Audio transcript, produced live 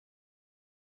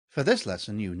For this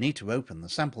lesson, you need to open the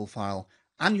sample file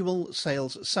Annual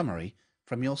Sales Summary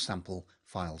from your Sample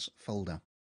Files folder.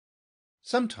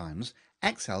 Sometimes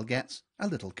Excel gets a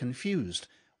little confused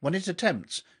when it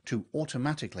attempts to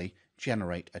automatically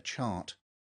generate a chart.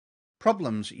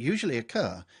 Problems usually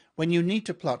occur when you need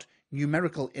to plot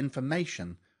numerical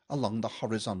information along the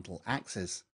horizontal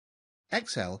axis.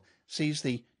 Excel sees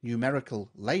the numerical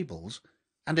labels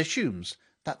and assumes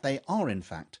that they are in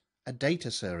fact a data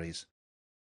series.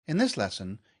 In this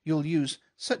lesson, you'll use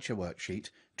such a worksheet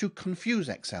to confuse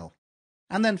Excel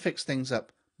and then fix things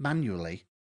up manually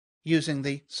using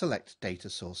the Select Data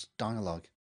Source dialog.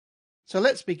 So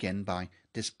let's begin by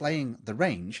displaying the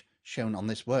range shown on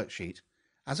this worksheet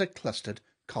as a clustered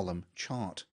column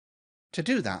chart. To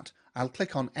do that, I'll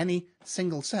click on any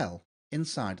single cell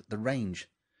inside the range.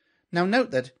 Now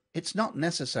note that it's not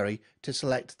necessary to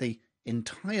select the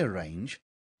entire range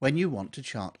when you want to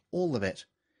chart all of it.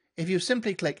 If you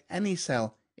simply click any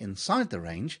cell inside the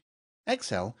range,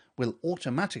 Excel will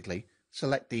automatically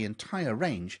select the entire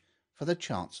range for the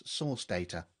chart's source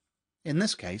data, in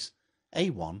this case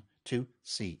A1 to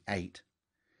C8.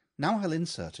 Now I'll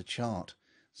insert a chart,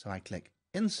 so I click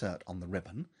Insert on the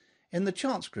ribbon. In the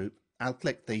Charts group, I'll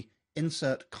click the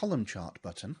Insert Column Chart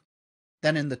button.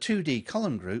 Then in the 2D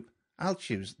column group, I'll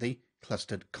choose the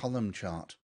Clustered Column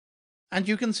Chart. And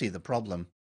you can see the problem.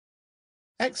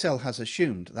 Excel has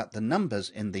assumed that the numbers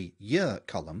in the Year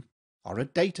column are a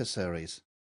data series.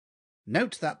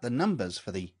 Note that the numbers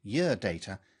for the year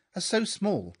data are so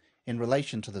small in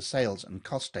relation to the sales and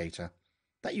cost data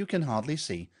that you can hardly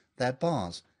see their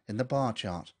bars in the bar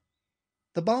chart.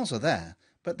 The bars are there,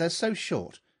 but they're so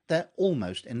short they're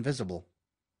almost invisible.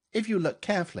 If you look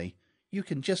carefully, you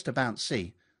can just about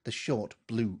see the short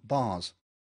blue bars.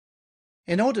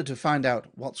 In order to find out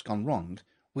what's gone wrong,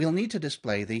 we'll need to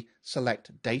display the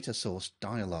Select Data Source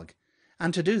dialog,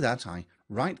 and to do that I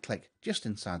right-click just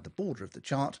inside the border of the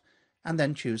chart and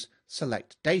then choose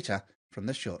Select Data from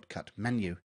the shortcut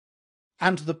menu.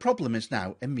 And the problem is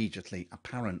now immediately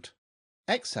apparent.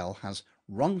 Excel has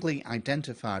wrongly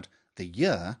identified the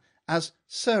year as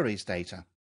series data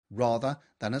rather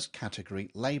than as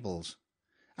category labels,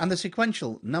 and the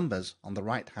sequential numbers on the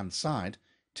right-hand side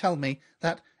tell me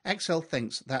that Excel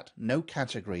thinks that no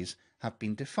categories have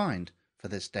been defined for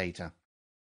this data.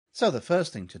 So the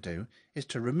first thing to do is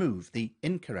to remove the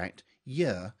incorrect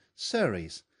year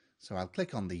series. So I'll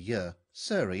click on the year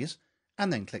series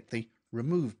and then click the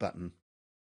Remove button.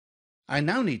 I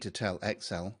now need to tell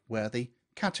Excel where the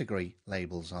category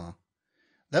labels are.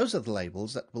 Those are the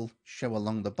labels that will show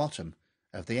along the bottom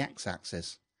of the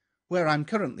x-axis, where I'm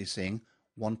currently seeing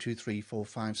 1, 2, 3, 4,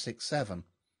 5, 6, 7.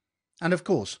 And of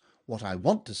course, what I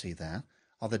want to see there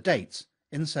are the dates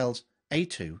in cells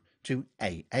A2 to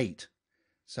A8.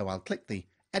 So I'll click the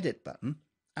Edit button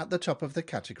at the top of the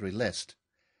category list,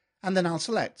 and then I'll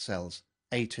select cells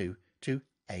A2 to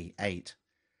A8.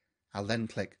 I'll then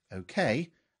click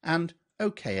OK and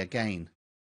OK again.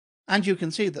 And you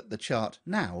can see that the chart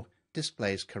now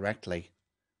displays correctly,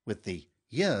 with the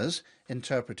years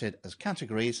interpreted as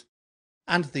categories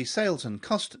and the sales and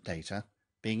cost data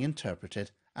being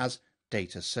interpreted as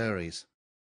data series.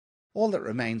 All that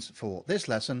remains for this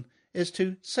lesson is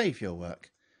to save your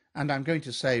work, and I'm going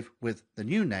to save with the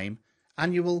new name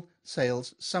Annual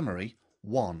Sales Summary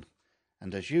 1,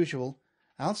 and as usual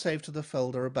I'll save to the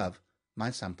folder above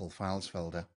my Sample Files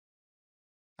folder.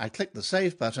 I click the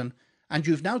Save button and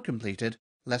you've now completed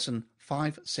Lesson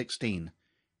 516,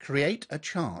 Create a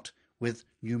Chart with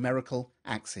Numerical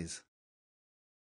Axes.